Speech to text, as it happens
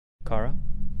Cara,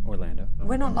 Orlando.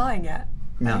 We're not lying yet.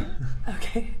 No.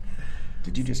 Okay.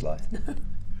 Did you just lie? No.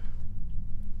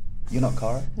 You're not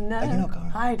Cara? No. Are you not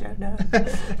Cara? I don't know.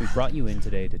 We brought you in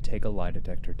today to take a lie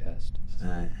detector test.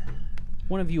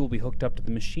 One of you will be hooked up to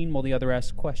the machine while the other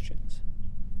asks questions,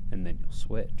 and then you'll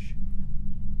switch.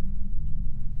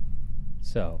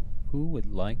 So, who would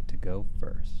like to go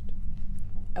first?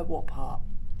 At what part?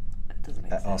 It doesn't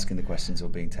make sense. Asking the questions or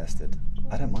being tested.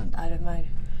 I don't mind. I don't mind.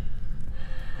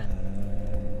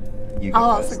 You go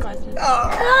I'll first. ask the question.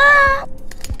 Ah!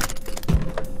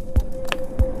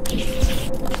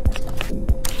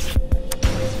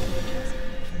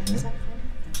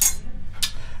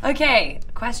 Okay,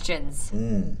 questions.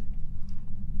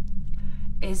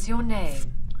 Is your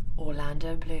name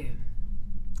Orlando Bloom?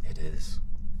 It is.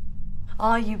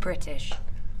 Are you British?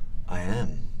 I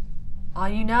am. Are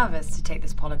you nervous to take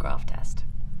this polygraph test?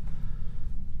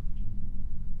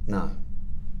 No.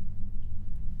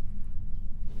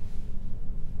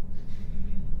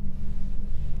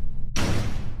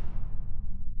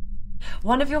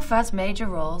 One of your first major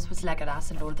roles was Legolas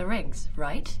in Lord of the Rings,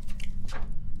 right?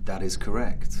 That is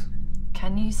correct.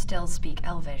 Can you still speak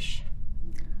Elvish?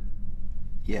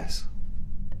 Yes.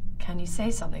 Can you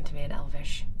say something to me in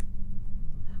Elvish?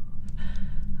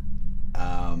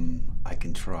 I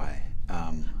can try.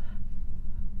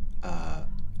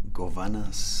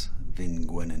 Govanas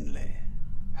Vinguenenle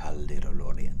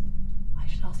Haldirolorian. I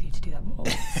should ask you to do that more.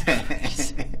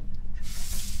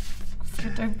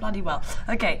 You're doing bloody well.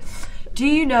 Okay. Do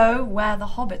you know where the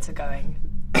hobbits are going?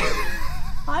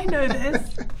 I know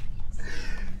this.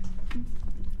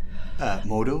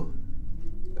 Mordor?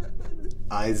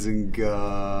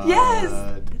 Isengard?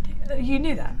 Yes! You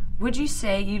knew that. Would you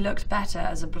say you looked better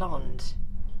as a blonde?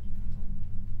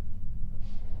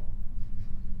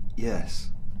 Yes.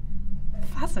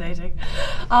 Fascinating.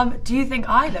 Do you think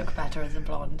I look better as a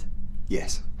blonde?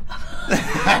 Yes.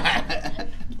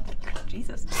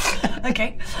 Jesus.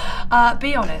 Okay.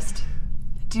 Be honest.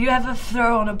 Do you ever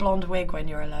throw on a blonde wig when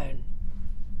you're alone?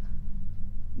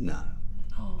 No.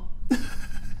 Oh.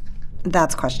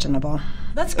 That's questionable.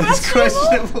 That's That's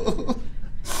questionable.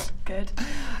 Good.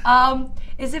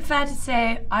 Is it fair to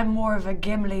say I'm more of a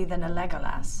Gimli than a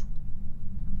Legolas?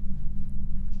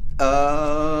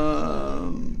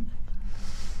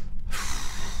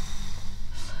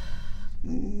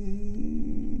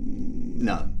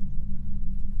 No.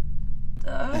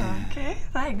 Okay,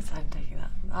 thanks. I'm taking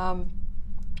that.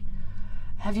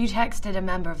 Have you texted a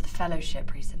member of the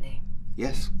Fellowship recently?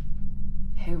 Yes.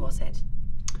 Who was it?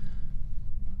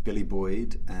 Billy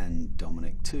Boyd and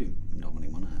Dominic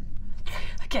Monaghan.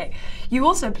 Okay, you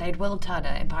also played Will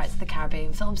Turner in Pirates of the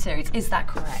Caribbean film series. Is that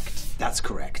correct? That's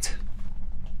correct.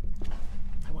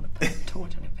 I want to put a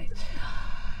torch on your face.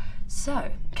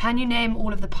 So, can you name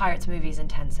all of the Pirates movies in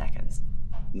 10 seconds?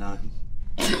 No.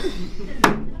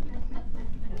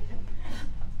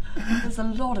 There's a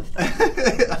lot of them.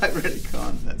 I really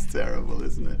can't. That's terrible,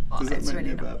 isn't it? Does that It's make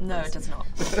really me a not. bad No, it person? does not.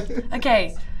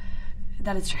 Okay,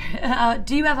 that is true.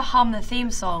 Do you ever hum the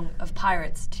theme song of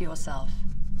Pirates to yourself?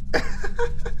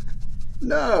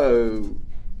 No.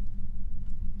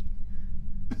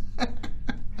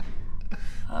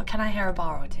 Can I hear a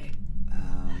bar or two?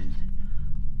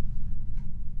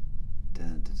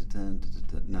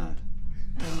 No.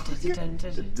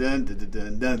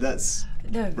 No, that's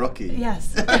Rocky.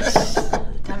 Yes.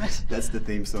 Damn it. That's the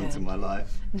theme song to my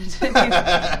life.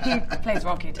 He plays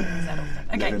Rocky too.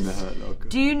 Okay. Live in the Hurt Locker.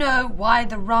 Do you know why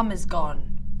the rum is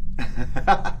gone?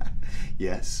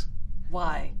 Yes.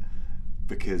 Why?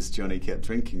 Because Johnny kept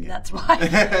drinking it. That's why.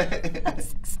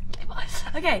 That's exactly why.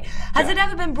 Okay. Has it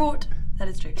ever been brought? That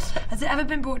is true. Has it ever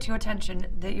been brought to your attention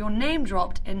that your name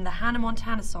dropped in the Hannah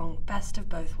Montana song "Best of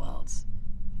Both Worlds"?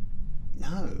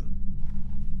 No.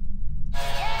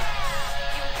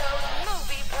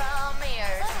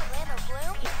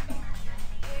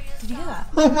 Did you hear that?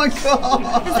 Oh my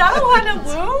god! Is that Orlando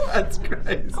Bloom? That's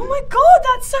crazy. Oh my god,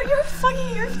 that's so, you're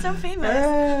so famous.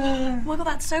 Oh my god,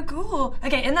 that's so cool.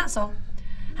 Okay, in that song,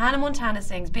 Hannah Montana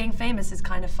sings, being famous is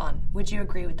kind of fun. Would you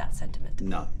agree with that sentiment?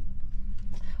 No.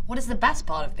 What is the best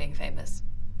part of being famous?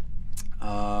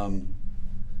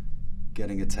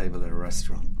 Getting a table at a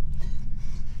restaurant.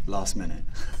 Last minute.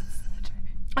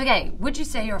 Okay, would you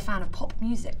say you're a fan of pop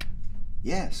music?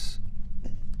 Yes.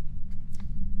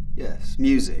 Yes.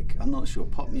 Music. I'm not sure.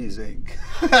 Pop music.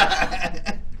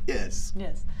 Yes.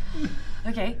 Yes.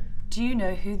 Okay, do you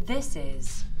know who this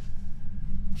is?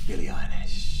 Billie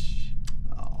Eilish.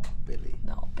 Oh, Billie.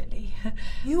 No, Billy.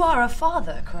 You are a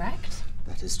father, correct?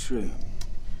 That is true.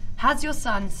 Has your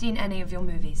son seen any of your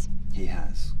movies? He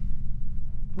has.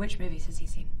 Which movies has he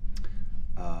seen?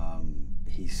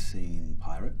 he's seen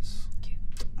Pirates. Cute.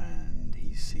 And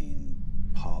he's seen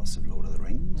parts of Lord of the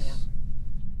Rings. Yeah.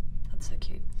 That's so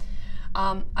cute.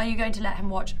 Are you going to let him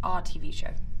watch our TV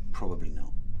show? Probably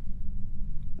not.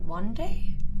 One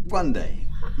day? One day.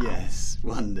 Yes,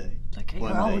 one day. Look at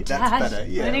one your day. old That's dad. better.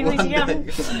 Yeah, Winning one was day. young.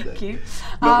 One day. Cute.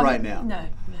 Not right now. No, I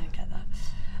get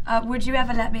that. Would you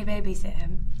ever let me babysit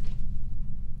him?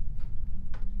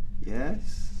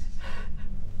 Yes.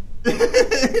 He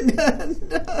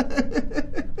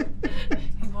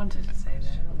wanted to say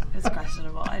that. It's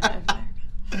questionable. I don't know.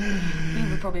 He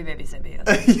would probably babysit me.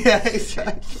 Yeah,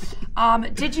 exactly.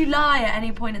 Did you lie at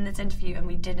any point in this interview and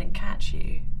we didn't catch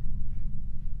you?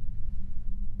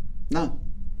 No.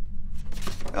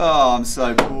 Oh, I'm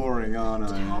so boring, aren't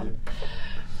I?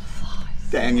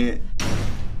 Dang it.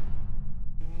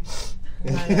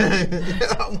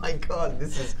 Oh my god,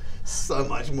 this is so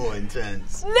much more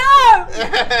intense. No!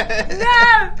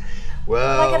 No!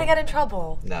 Well, Am I going to get in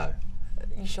trouble? No.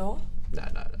 You sure? No,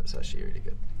 that's actually really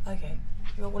good. Okay.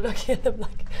 We're looking at them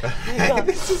like...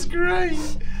 This is great.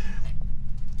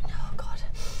 Oh, God.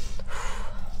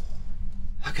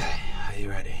 Okay, are you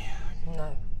ready?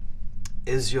 No.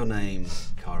 Is your name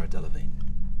Cara Delevingne?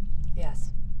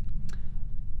 Yes.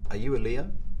 Are you a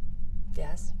Leo?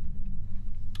 Yes.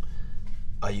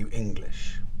 Are you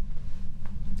English?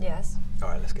 Yes. All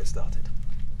right, let's get started.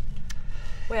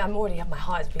 Wait, I'm already at my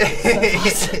heart is beating so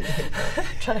fast.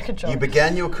 Trying to control. You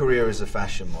began your career as a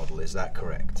fashion model, is that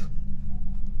correct?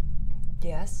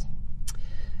 Yes.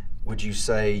 Would you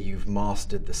say you've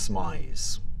mastered the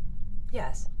smize?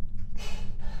 Yes.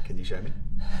 Can you show me?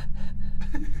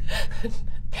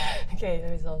 Okay,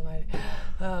 let me start my...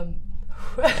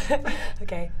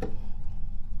 okay.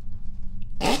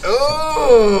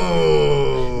 Oh!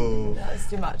 That was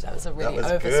too much. That was a really That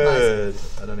was over good.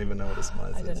 smize. I don't even know what a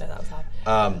smize is. I didn't know that was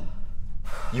hard.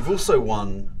 You've also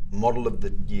won Model of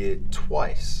the Year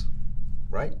twice,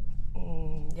 right?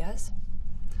 Yes.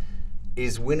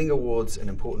 Is winning awards an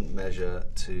important measure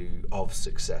of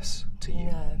success to you?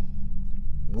 No.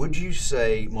 Would you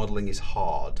say modeling is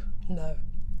hard? No.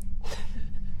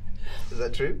 Is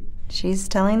that true? She's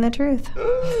telling the truth.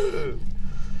 Ooh.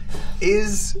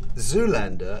 Is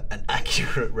Zoolander an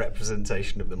accurate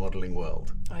representation of the modeling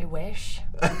world? I wish.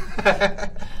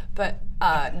 But,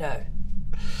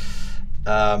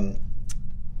 no.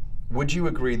 Would you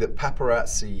agree that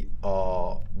paparazzi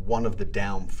are one of the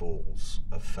downfalls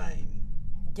of fame?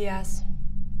 Yes.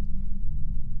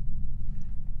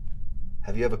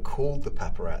 Have you ever called the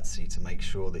paparazzi to make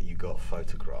sure that you got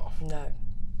photographed? No.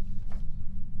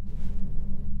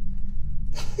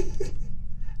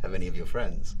 Have any of your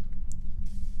friends?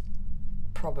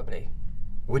 Probably.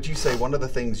 Would you say one of the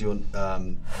things you're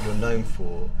known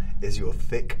for is your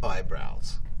thick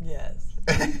eyebrows? Yes.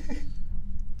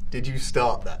 Did you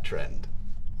start that trend?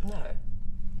 No.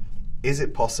 Is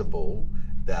it possible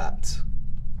that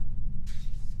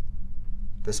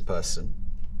this person,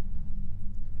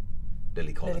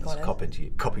 Lily Collins, copied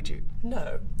you?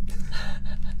 No.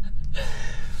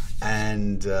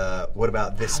 And what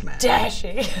about this man? Dare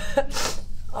she?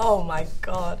 Oh my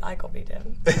God, I copied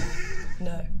him.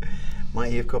 No.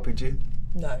 Might he have copied you?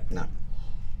 No. No.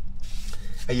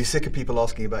 Are you sick of people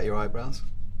asking about your eyebrows?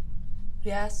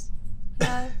 Yes.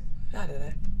 No. I don't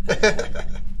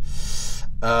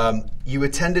know. You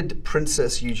attended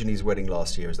Princess Eugenie's wedding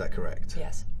last year, is that correct?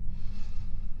 Yes.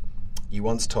 You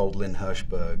once told Lynn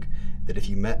Hirschberg that if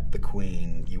you met the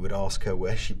Queen, you would ask her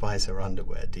where she buys her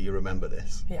underwear. Do you remember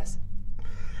this? Yes.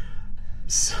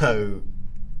 So,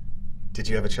 did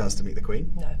you have a chance to meet the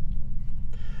Queen? No.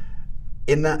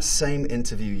 In that same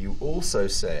interview, you also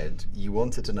said you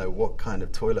wanted to know what kind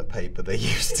of toilet paper they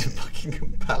used in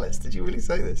Buckingham Palace. Did you really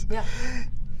say this? Yeah.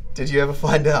 Did you ever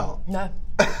find out? No.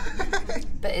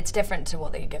 But it's different to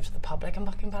what they give to the public in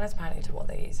Buckingham Palace, apparently, to what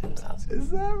they use themselves.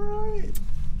 Is that right?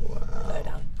 Wow. Low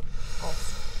down.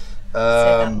 Save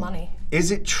that money. Is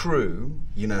it true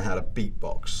you know how to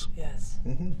beatbox? Yes.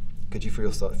 Mm-hmm. Could you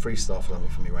freestyle something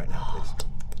for me right now, please?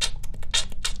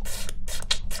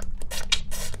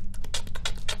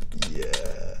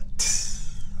 Yeah.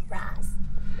 Raz.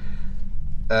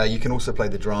 You can also play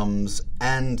the drums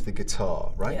and the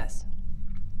guitar, right? Yes.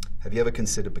 Have you ever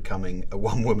considered becoming a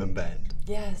one-woman band?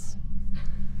 Yes.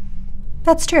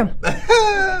 That's true.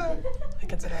 I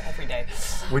consider it every day.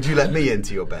 Would you let me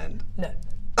into your band? No.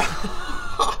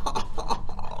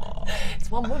 It's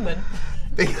one woman.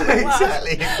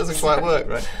 Exactly. It doesn't quite work,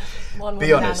 right? One Be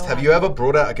woman honest, and have one. you ever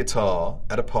brought out a guitar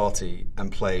at a party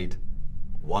and played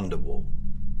Wonderwall?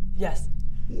 Yes.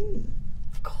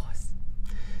 Of course.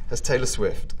 Has Taylor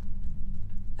Swift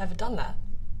Ever done that?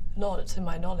 Not to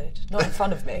my knowledge. Not in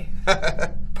front of me.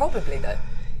 Probably, though.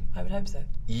 I would hope so.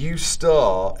 You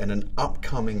star in an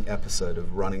upcoming episode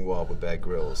of Running Wild with Bear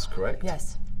Grylls, correct?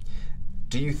 Yes.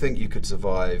 Do you think you could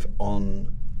survive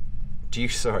on...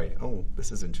 Oh,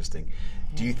 this is interesting.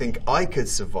 Do you think I could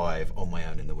survive on my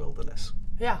own in the wilderness?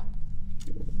 Yeah.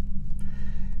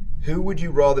 Who would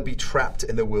you rather be trapped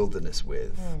in the wilderness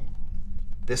with?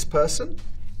 This person?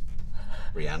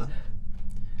 Rihanna?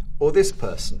 Or this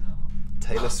person?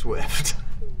 Taylor Swift?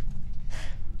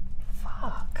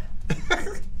 Fuck.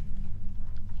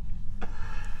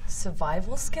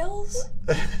 Survival skills?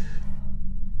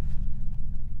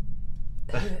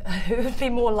 Who would be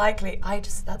more likely?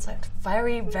 That's a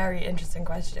very, very interesting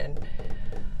question.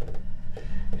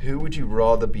 Who would you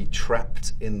rather be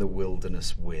trapped in the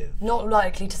wilderness with? Not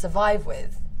likely to survive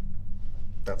with.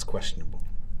 That's questionable.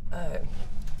 Oh.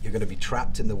 You're going to be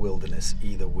trapped in the wilderness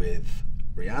either with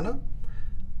Rihanna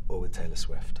or with Taylor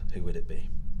Swift. Who would it be?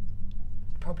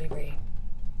 Probably Rhi.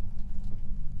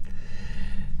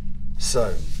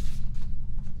 So,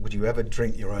 would you ever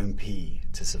drink your own pee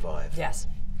to survive? Yes.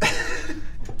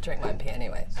 Drink my own pee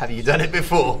anyways. Have you done it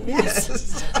before?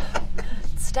 Yes.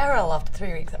 Sterile after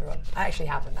 3 weeks, everyone. I actually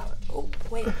haven't now. Oh,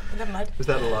 wait, never mind. Was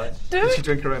that a lie? Did she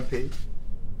drink her own pee?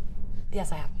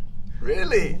 Yes, I have.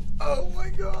 Really? Oh my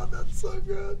god, that's so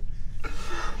good.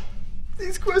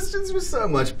 These questions were so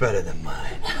much better than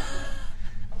mine.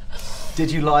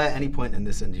 Did you lie at any point in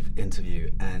this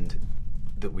interview and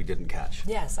that we didn't catch?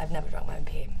 Yes, I've never drunk my own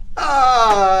pee.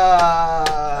 Ah!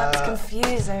 That's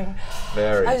confusing.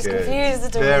 Very good. I was confused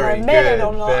as to Very whether I admit it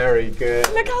or not. Very good.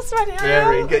 Look how sweaty I am.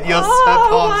 Very good. Your oh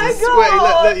palms are sweaty.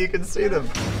 Look, you can see them.